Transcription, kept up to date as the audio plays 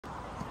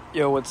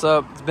Yo, what's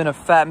up? It's been a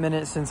fat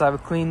minute since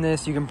I've cleaned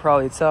this. You can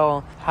probably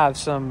tell. Have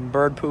some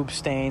bird poop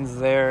stains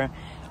there.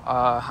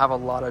 Have a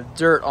lot of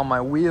dirt on my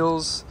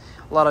wheels.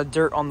 A lot of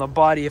dirt on the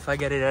body. If I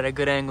get it at a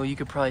good angle, you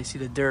could probably see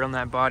the dirt on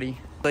that body.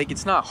 Like,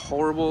 it's not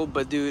horrible,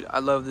 but dude, I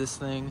love this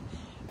thing.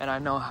 And I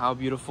know how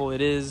beautiful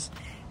it is.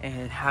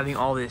 And having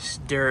all this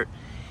dirt,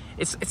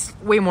 it's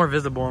way more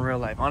visible in real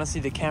life. Honestly,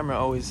 the camera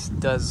always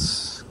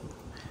does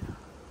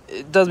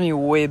me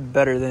way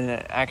better than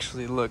it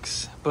actually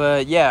looks.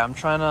 But yeah, I'm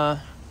trying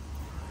to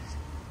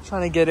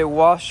get it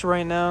washed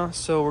right now,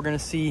 so we're gonna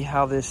see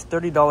how this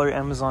 $30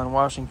 Amazon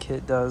washing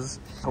kit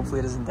does. Hopefully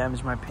it doesn't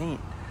damage my paint.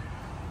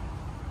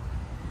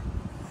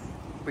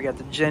 We got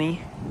the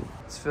Jenny.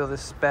 Let's fill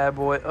this bad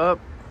boy up.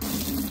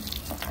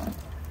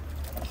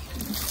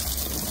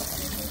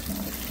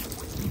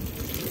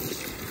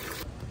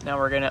 Now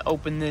we're gonna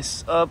open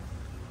this up.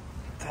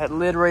 That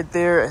lid right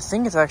there, I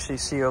think it's actually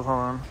sealed. Hold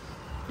on.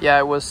 Yeah,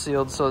 it was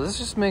sealed, so let's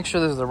just make sure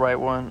this is the right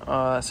one.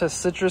 It says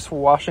citrus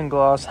wash and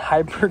gloss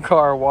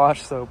hypercar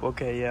wash soap.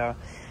 Okay, yeah.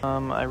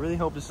 I really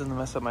hope this doesn't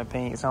mess up my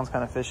paint. It sounds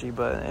kind of fishy,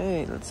 but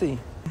hey, let's see.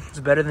 It's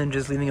better than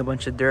just leaving a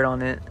bunch of dirt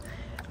on it,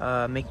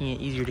 making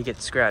it easier to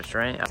get scratched,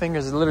 right? My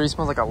fingers, it literally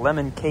smells like a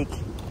lemon cake.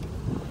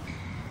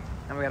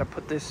 And we gotta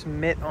put this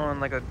mitt on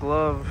like a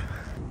glove.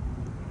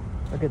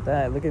 Look at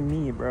that, look at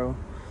me, bro.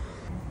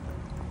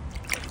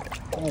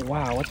 Oh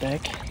wow, what the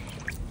heck?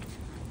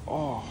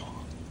 Oh.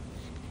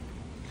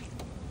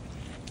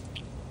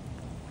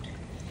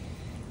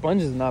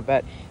 Sponge is not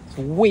bad. It's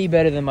way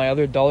better than my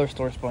other dollar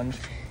store sponge.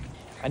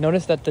 I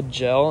noticed that the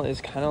gel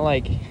is kind of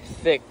like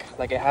thick,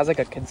 like it has like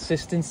a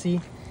consistency.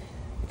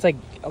 It's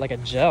like a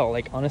gel,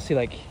 like honestly,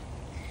 like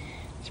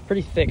it's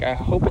pretty thick. I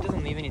hope it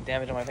doesn't leave any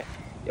damage on my paint.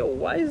 Yo,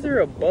 why is there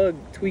a bug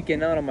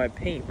tweaking out on my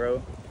paint,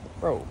 bro?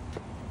 Ugh.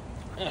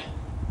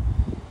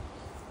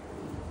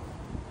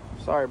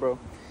 Sorry, bro.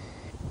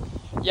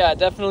 Yeah,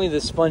 definitely the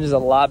sponge is a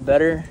lot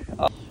better.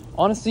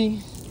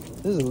 Honestly,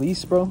 this is a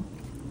lease, bro.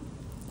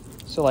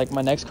 So like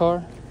my next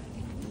car,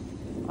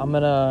 I'm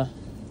gonna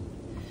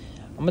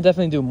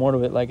definitely do more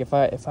to it. Like if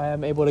I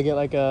am able to get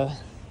like a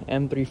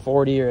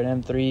M340 or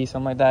an M3,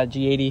 something like that,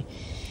 G80,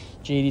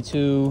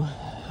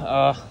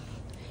 G82,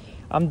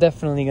 I'm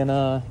definitely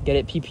gonna get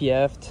it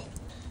PPF'd.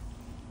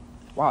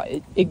 Wow,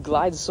 it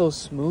glides so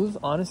smooth,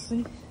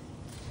 honestly.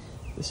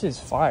 This is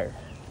fire.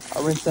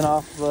 I'm rinsing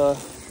off the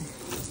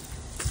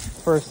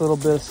first little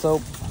bit of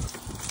soap.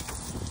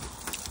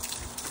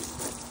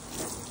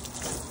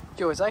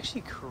 Yo, it's actually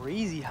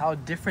crazy how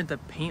different the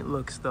paint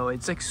looks though.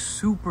 It's like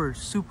super,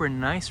 super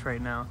nice right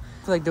now.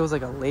 I feel like there was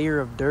like a layer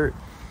of dirt,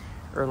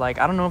 or like,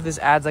 I don't know if this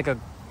adds like a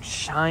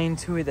shine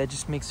to it that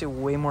just makes it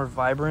way more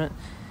vibrant,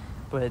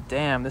 but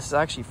damn, this is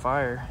actually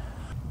fire.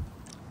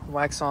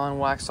 Wax on,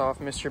 wax off,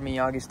 Mr.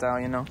 Miyagi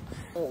style, you know?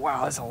 Oh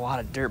wow, there's a lot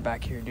of dirt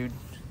back here, dude.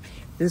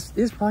 This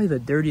is probably the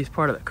dirtiest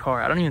part of the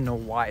car. I don't even know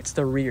why. It's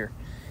the rear.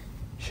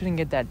 Shouldn't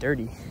get that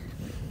dirty.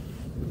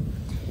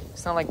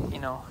 It's not like, you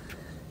know,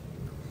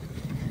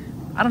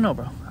 I don't know,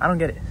 bro. I don't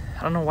get it.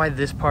 I don't know why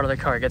this part of the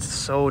car gets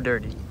so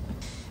dirty.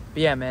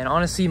 But yeah, man,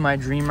 honestly, my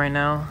dream right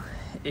now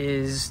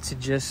is to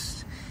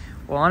just,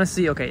 well,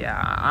 honestly, okay, yeah,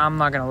 I'm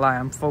not gonna lie.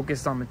 I'm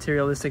focused on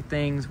materialistic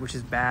things, which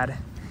is bad.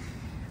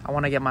 I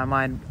want to get my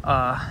mind,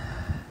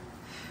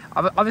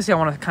 obviously I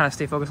want to kind of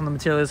stay focused on the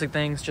materialistic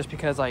things just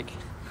because, like,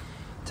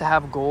 to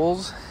have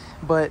goals.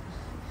 But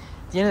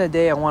at the end of the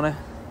day, I want to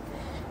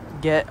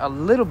get a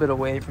little bit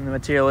away from the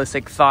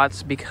materialistic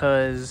thoughts,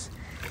 because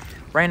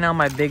right now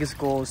my biggest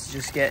goal is to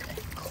just get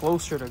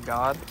closer to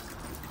God.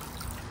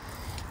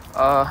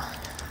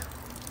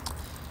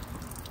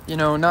 You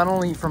know, not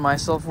only for my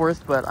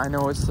self-worth, but I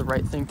know it's the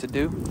right thing to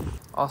do.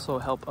 Also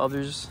help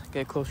others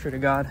get closer to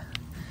God.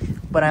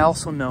 But I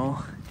also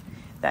know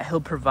that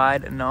He'll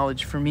provide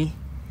knowledge for me,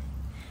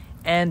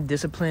 and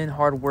discipline,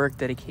 hard work,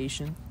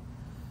 dedication.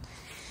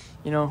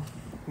 You know,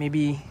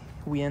 maybe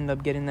we end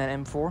up getting that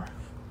M4,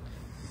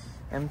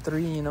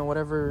 M3, you know,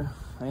 whatever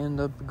I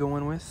end up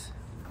going with.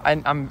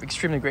 I'm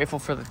extremely grateful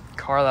for the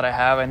car that I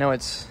have. I know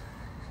it's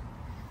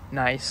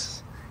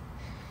nice.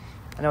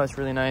 I know it's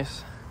really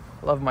nice.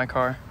 I love my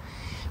car.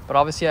 But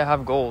obviously I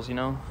have goals, you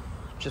know.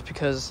 Just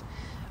because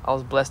I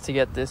was blessed to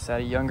get this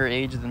at a younger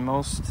age than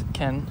most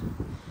can,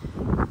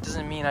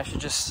 doesn't mean I should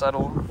just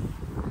settle.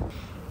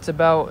 It's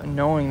about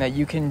knowing that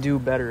you can do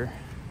better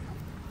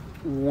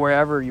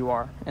wherever you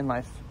are in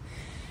life.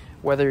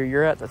 Whether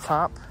you're at the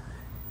top,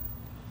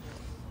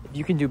 if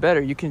you can do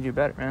better, you can do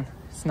better, man.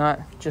 It's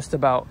not just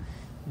about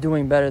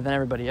doing better than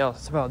everybody else.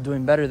 It's about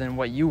doing better than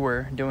what you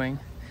were doing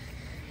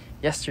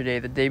yesterday,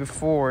 the day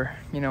before,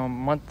 you know, a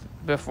month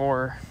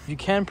before. You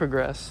can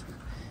progress.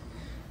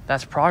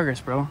 That's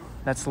progress, bro.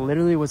 That's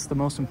literally what's the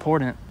most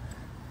important.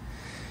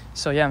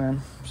 So yeah,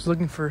 man, just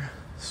looking for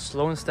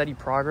slow and steady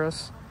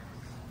progress,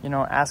 you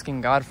know,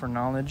 asking God for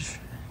knowledge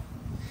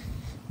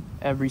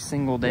every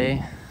single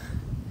day,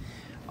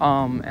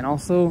 and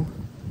also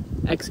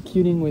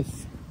executing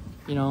with,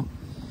 you know,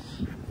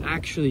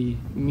 actually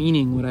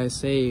meaning what I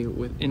say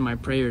in my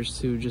prayers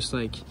too. Just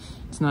like,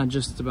 it's not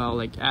just about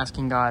like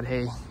asking God,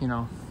 hey, you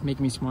know, make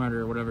me smarter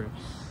or whatever.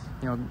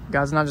 You know,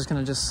 God's not just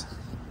gonna just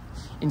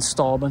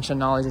install a bunch of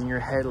knowledge in your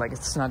head. Like,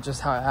 it's not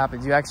just how it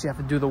happens. You actually have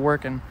to do the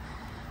work and,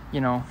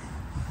 you know,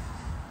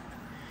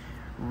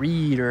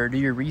 read or do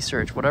your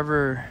research,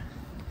 whatever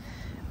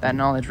that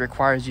knowledge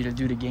requires you to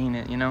do to gain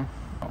it, you know.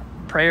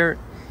 Prayer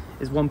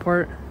is one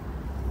part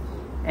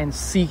and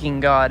seeking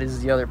God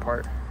is the other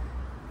part.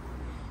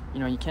 You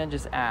know, you can't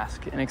just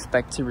ask and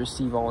expect to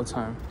receive all the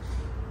time.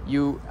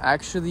 You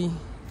actually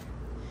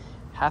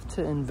have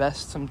to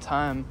invest some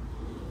time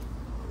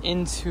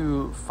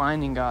into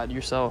finding God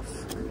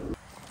yourself.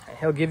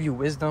 He'll give you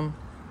wisdom,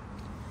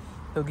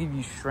 he'll give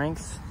you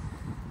strength,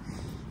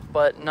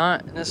 but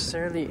not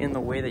necessarily in the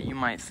way that you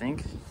might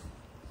think.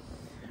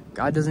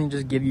 God doesn't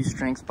just give you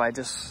strength by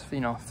just, you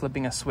know,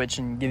 flipping a switch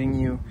and giving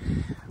you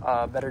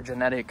better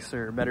genetics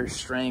or better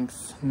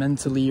strength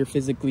mentally or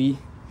physically,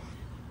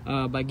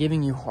 by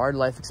giving you hard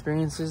life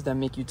experiences that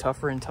make you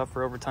tougher and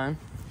tougher over time.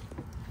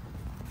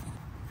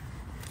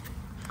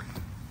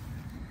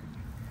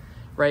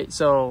 Right,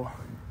 so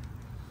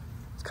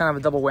it's kind of a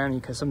double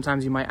whammy, because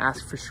sometimes you might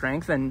ask for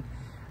strength and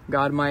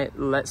God might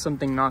let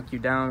something knock you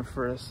down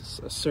for a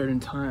certain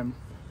time,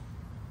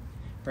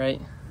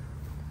 right?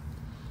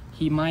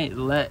 He might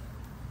let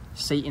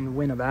Satan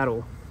win a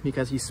battle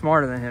because he's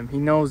smarter than him. He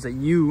knows that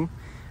you,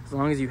 as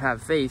long as you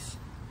have faith,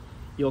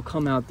 you'll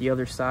come out the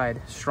other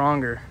side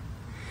stronger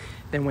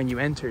than when you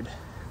entered.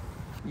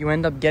 You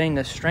end up getting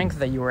the strength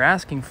that you were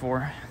asking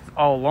for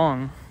all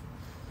along.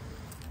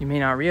 You may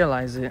not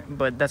realize it,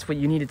 but that's what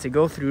you needed to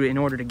go through in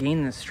order to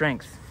gain this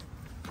strength.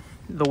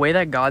 The way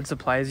that God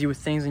supplies you with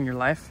things in your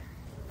life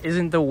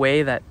isn't the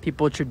way that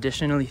people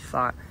traditionally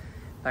thought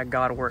that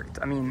God worked.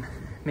 I mean,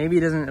 maybe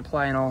it doesn't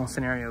apply in all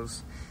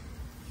scenarios.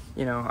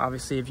 You know,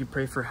 obviously if you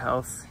pray for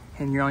health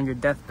and you're on your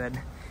deathbed,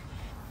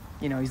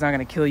 you know, he's not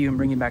going to kill you and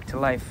bring you back to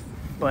life.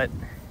 But,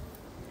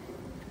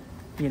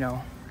 you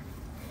know,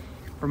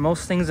 for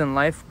most things in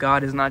life,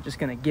 God is not just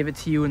going to give it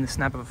to you in the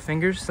snap of a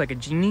fingers like a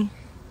genie.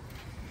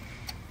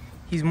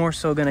 He's more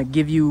so going to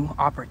give you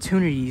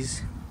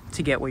opportunities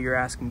to get what you're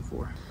asking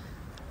for.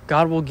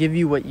 God will give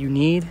you what you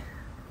need,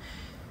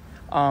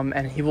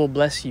 and he will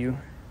bless you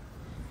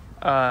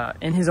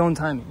in his own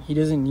timing. He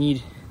doesn't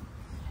need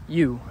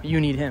you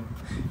need him.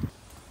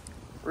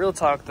 Real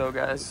talk though,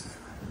 guys,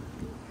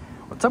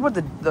 what's up with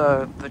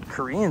the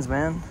Koreans,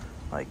 man?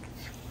 Like,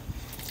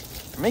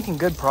 they're making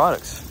good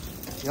products.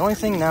 The only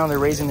thing now, they're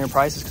raising their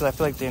prices because I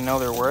feel like they know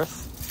their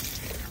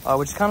worth,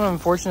 which is kind of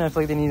unfortunate. I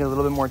feel like they need a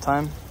little bit more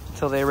time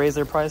until they raise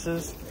their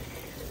prices.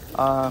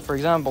 For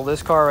example,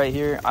 this car right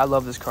here, I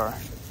love this car.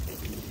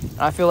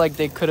 I feel like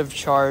they could have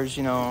charged,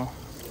 you know,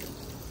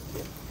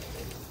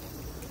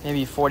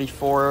 maybe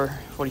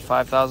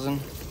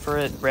 45,000 for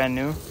it, brand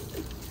new,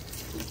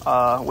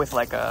 with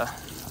like a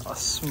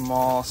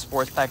small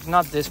sports package.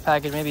 Not this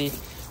package, maybe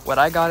what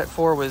I got it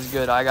for was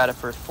good. I got it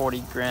for 40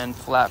 grand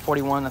flat,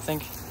 41 I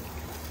think.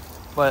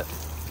 But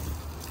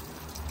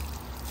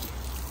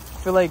I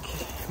feel like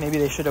maybe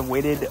they should have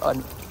waited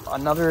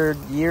another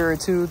year or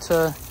two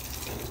to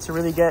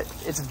really get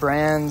its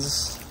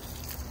brand's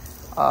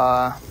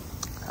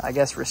I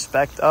guess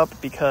respect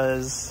up,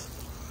 because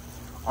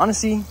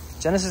honestly,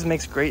 Genesis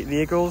makes great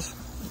vehicles,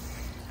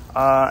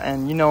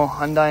 and you know,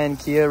 Hyundai and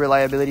Kia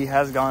reliability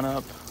has gone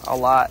up a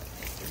lot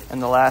in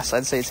the last,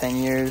 I'd say, 10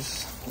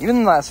 years. Even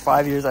in the last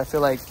 5 years, I feel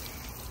like,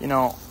 you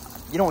know,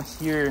 you don't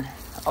hear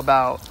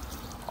about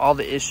all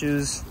the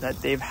issues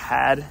that they've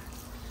had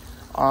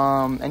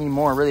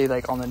anymore, really,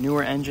 like on the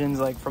newer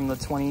engines, like from the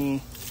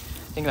 2020,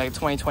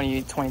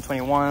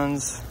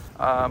 2021s.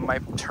 My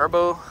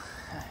turbo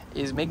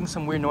is making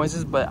some weird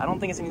noises, but I don't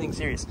think it's anything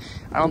serious.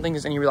 I don't think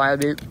there's any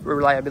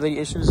reliability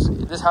issues.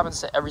 This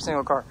happens to every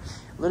single car.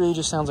 It literally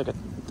just sounds like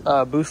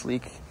a boost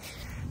leak.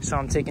 So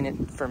I'm taking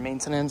it for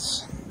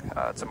maintenance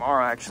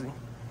tomorrow, actually.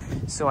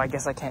 So I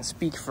guess I can't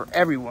speak for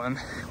everyone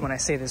when I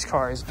say this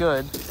car is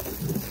good,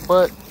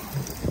 but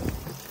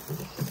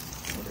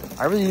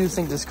I really do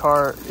think this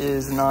car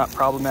is not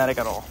problematic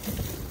at all.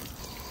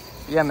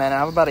 Yeah, man, I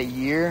have about a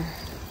year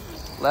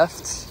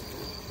left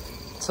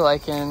till I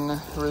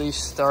can really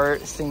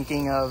start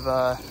thinking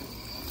of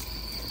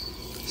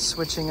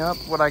switching up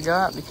what I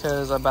got,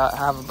 because I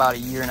have about a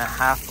year and a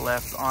half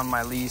left on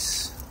my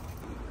lease.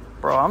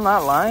 Bro, I'm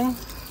not lying.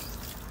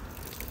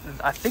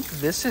 I think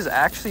this is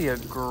actually a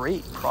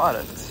great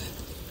product.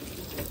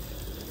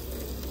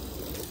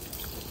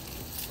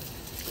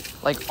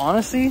 Like,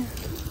 honestly,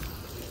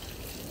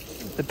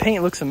 the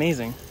paint looks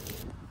amazing.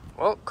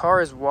 Well, car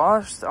is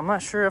washed. I'm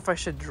not sure if I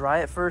should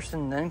dry it first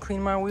and then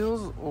clean my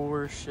wheels,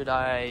 or should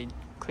I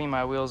clean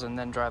my wheels and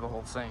then dry the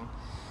whole thing.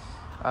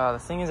 The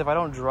thing is, if I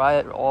don't dry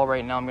it all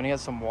right now, I'm gonna get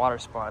some water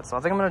spots. So I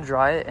think I'm gonna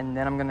dry it and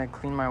then I'm gonna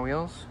clean my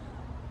wheels,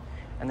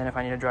 and then if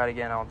I need to dry it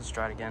again, I'll just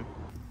dry it again.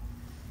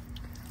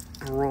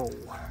 Bro,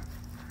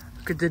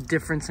 look at the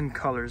difference in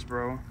colors,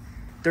 bro.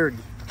 Dirty.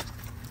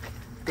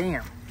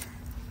 Damn.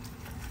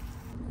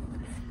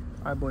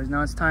 All right, boys,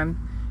 now it's time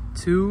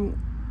to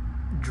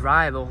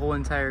dry the whole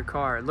entire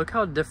car. Look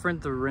how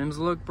different the rims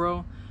look,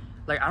 bro.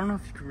 Like, I don't know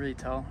if you can really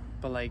tell,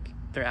 but like,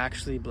 they're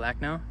actually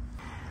black now.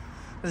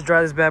 Let's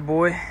dry this bad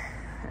boy.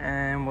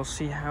 and we'll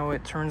see how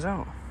it turns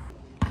out.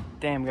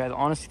 Damn, guys,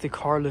 honestly, the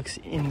car looks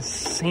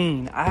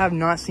insane. I have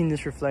not seen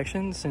this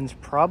reflection since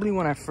probably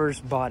when I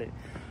first bought it.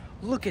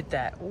 Look at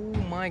that. Oh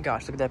my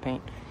gosh, look at that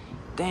paint.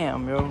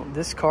 Damn, bro,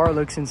 this car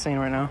looks insane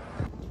right now.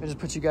 I just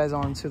put you guys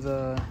on to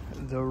the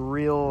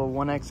real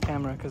 1x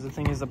camera, because the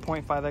thing is the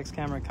 0.5x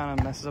camera kind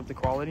of messes up the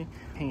quality.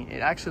 Paint, it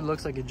actually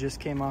looks like it just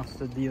came off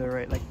the dealer,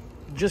 right? Like,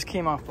 just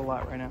came off the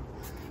lot right now.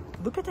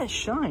 Look at that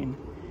shine.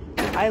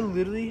 I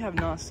literally have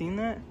not seen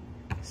that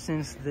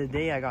since the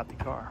day I got the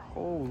car.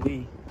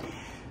 Holy.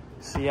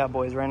 So yeah,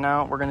 boys, right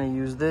now we're gonna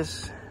use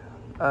this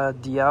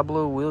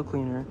Diablo wheel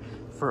cleaner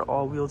for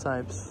all wheel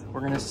types.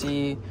 We're gonna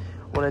see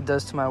what it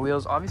does to my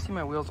wheels. Obviously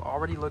my wheels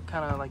already look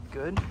kind of like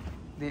good.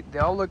 They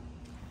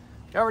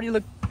already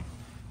look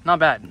not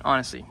bad,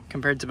 honestly,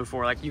 compared to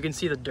before. Like, you can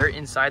see the dirt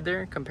inside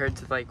there compared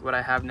to like what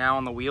I have now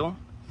on the wheel.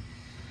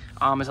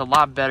 It's a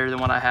lot better than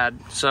what I had,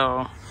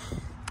 so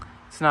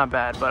it's not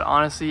bad. But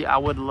honestly, I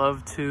would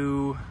love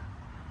to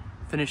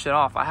finish it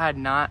off. I had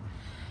not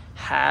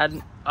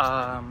had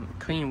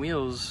clean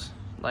wheels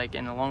like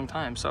in a long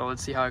time, so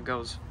let's see how it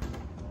goes.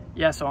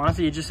 Yeah, so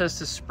honestly, it just says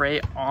to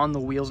spray on the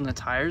wheels and the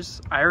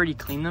tires. I already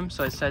cleaned them,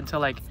 so it said to,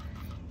 like,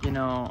 you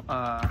know,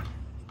 I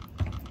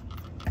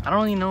don't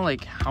really know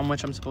like how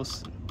much I'm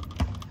supposed to.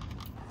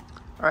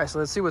 All right, so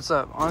let's see what's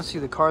up. Honestly,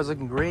 the car is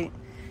looking great.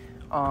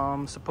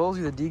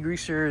 Supposedly the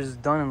degreaser is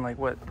done in like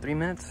what, 3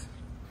 minutes?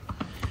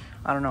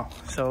 I don't know.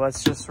 So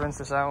let's just rinse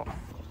this out.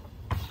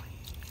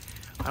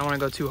 I don't want to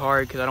go too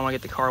hard because I don't want to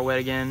get the car wet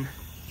again.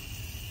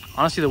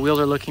 Honestly, the wheels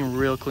are looking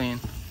real clean.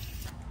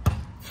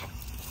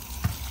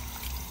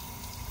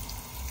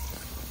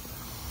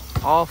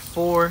 All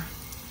four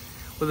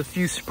with a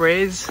few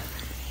sprays.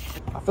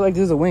 I feel like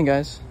this is a win,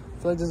 guys.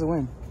 I feel like this is a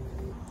win.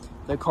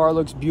 The car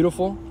looks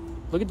beautiful.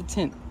 Look at the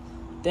tint.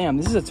 Damn,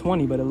 this is a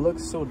 20, but it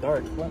looks so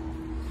dark. What?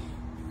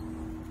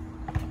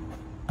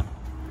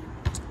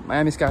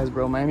 Miami skies,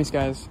 bro. Miami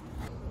skies.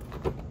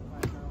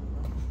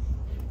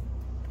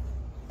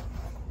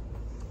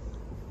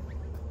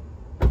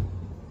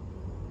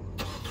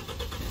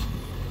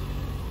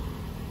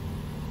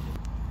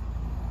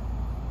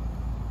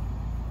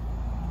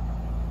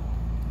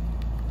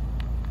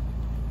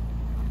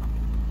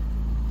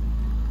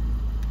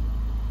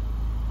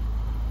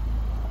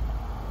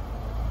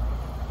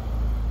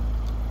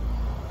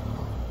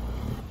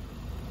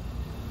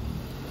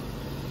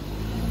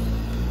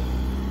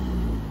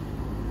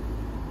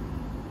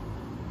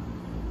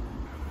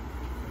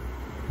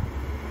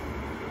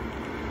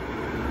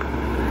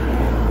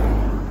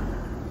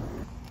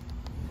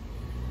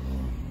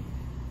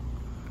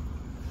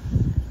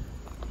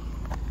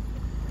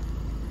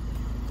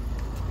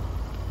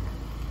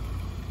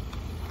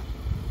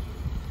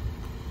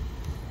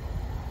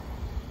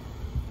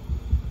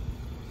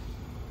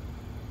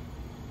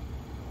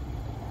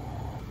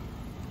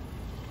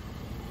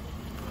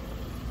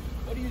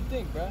 What do you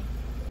think, bro?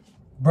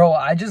 Bro,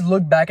 I just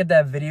looked back at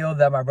that video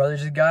that my brother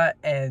just got,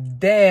 and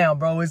damn,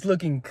 bro, it's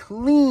looking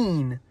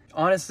clean.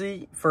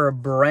 Honestly, for a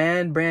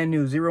brand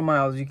new 0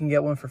 miles, you can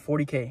get one for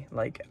 40K.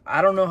 Like,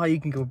 I don't know how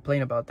you can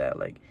complain about that.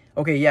 Like,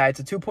 okay, yeah, it's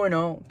a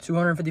 2.0,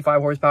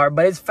 255 horsepower,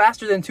 but it's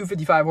faster than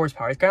 255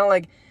 horsepower. It's kind of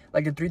like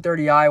the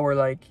 330i, where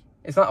like,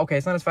 it's not, okay,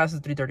 it's not as fast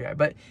as the 330i,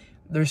 but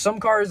there's some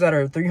cars that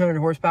are 300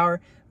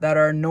 horsepower that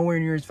are nowhere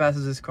near as fast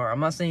as this car. I'm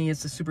not saying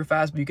it's super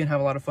fast, but you can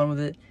have a lot of fun with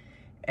it.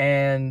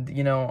 And,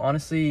 you know,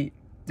 honestly,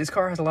 this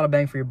car has a lot of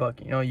bang for your buck.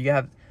 You know, you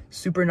have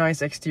super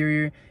nice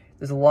exterior.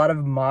 There's a lot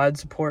of mod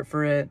support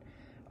for it.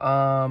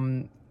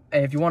 And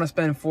if you want to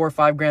spend $4 or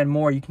 $5 grand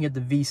more, you can get the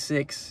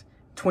V6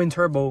 twin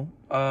turbo.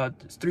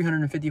 It's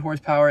 350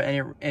 horsepower,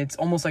 and it's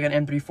almost like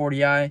an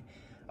M340i.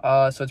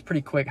 So it's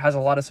pretty quick, has a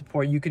lot of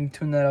support. You can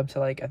tune that up to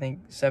like, I think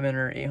 700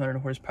 or 800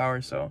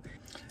 horsepower. So,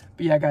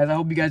 but yeah, guys, I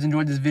hope you guys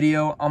enjoyed this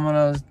video. I'm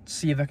gonna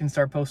see if I can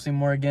start posting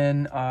more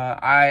again.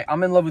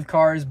 I'm in love with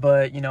cars,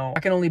 but you know, I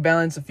can only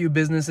balance a few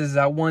businesses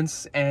at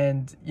once,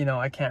 and you know,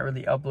 I can't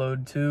really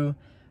upload too.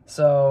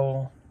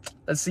 So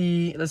let's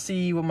see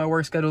what my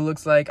work schedule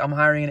looks like. I'm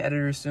hiring an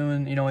editor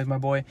soon, you know, he's my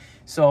boy.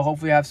 So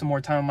hopefully I have some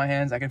more time on my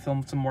hands. I can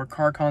film some more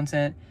car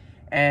content,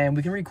 and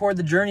we can record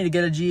the journey to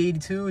get a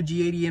G82, a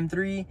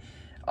G80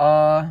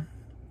 M3.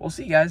 We'll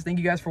see, guys. Thank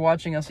you guys for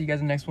watching. I'll see you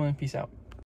guys in the next one. Peace out.